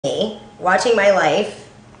me watching my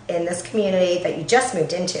life in this community that you just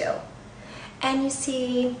moved into, and you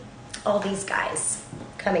see all these guys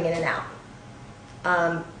coming in and out.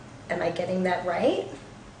 Am I getting that right?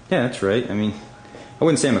 Yeah, that's right. I mean, I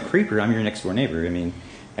wouldn't say I'm a creeper. I'm your next door neighbor. I mean,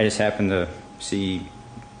 I just happen to see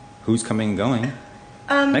who's coming and going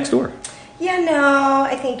next door. Yeah, no,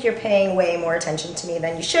 I think you're paying way more attention to me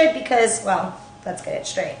than you should because, well, let's get it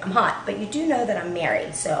straight. I'm hot, but you do know that I'm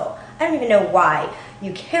married, so I don't even know why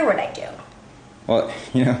you care what I do. Well,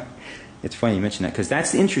 you know, it's funny you mention that because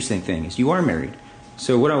that's the interesting thing is you are married.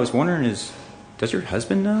 So what I was wondering is, does your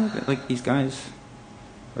husband know that like these guys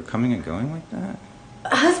are coming and going like that?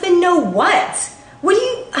 Husband know what? What do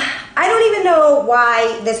you... I don't even know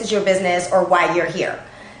why this is your business or why you're here.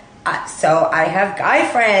 So I have guy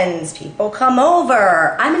friends, people come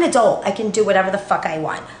over. I'm an adult. I can do whatever the fuck I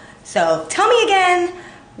want. So tell me again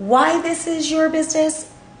why this is your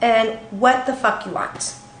business and what the fuck you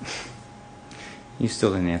want. You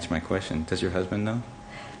still didn't answer my question. Does your husband know?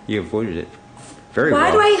 You avoided it very well.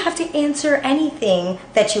 Why do I have to answer anything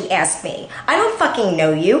that you ask me? I don't fucking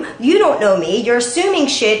know you. You don't know me. You're assuming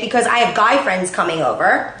shit because I have guy friends coming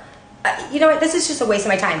over. You know what? This is just a waste of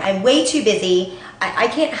my time. I'm way too busy. I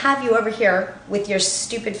can't have you over here with your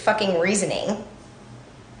stupid fucking reasoning.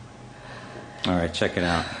 All right, check it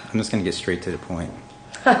out. I'm just going to get straight to the point.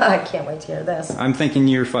 I can't wait to hear this. I'm thinking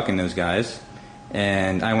you're fucking those guys,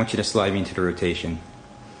 and I want you to slide me into the rotation.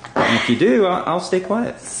 And if you do, I'll stay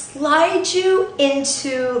quiet. Slide you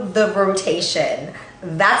into the rotation.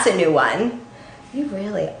 That's a new one. You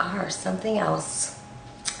really are something else.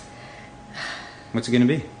 What's it going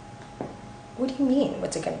to be? What do you mean,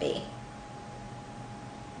 what's it going to be?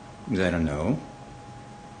 Is that a no?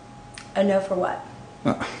 A no for what?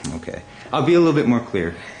 Oh, okay. I'll be a little bit more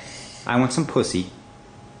clear. I want some pussy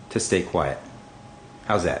to stay quiet.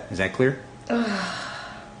 How's that? Is that clear?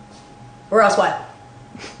 Or else what?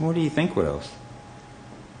 What do you think? What else?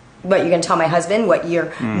 What, you're going to tell my husband what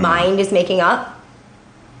your mind is making up?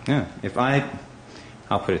 Yeah.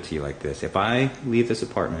 I'll put it to you like this. If I leave this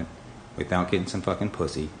apartment without getting some fucking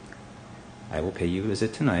pussy, I will pay you a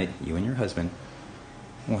visit tonight, you and your husband.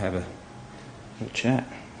 We'll have a little chat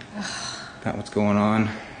about what's going on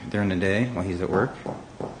during the day while he's at work.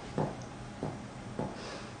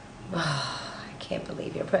 I can't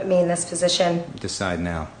believe you're putting me in this position. Decide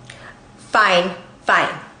now. Fine.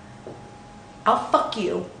 I'll fuck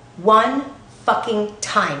you one fucking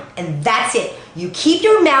time, and that's it. You keep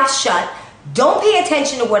your mouth shut, don't pay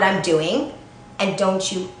attention to what I'm doing, and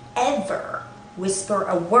don't you ever whisper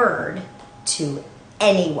a word to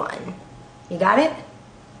anyone. You got it?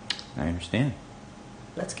 I understand.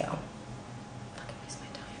 Let's go.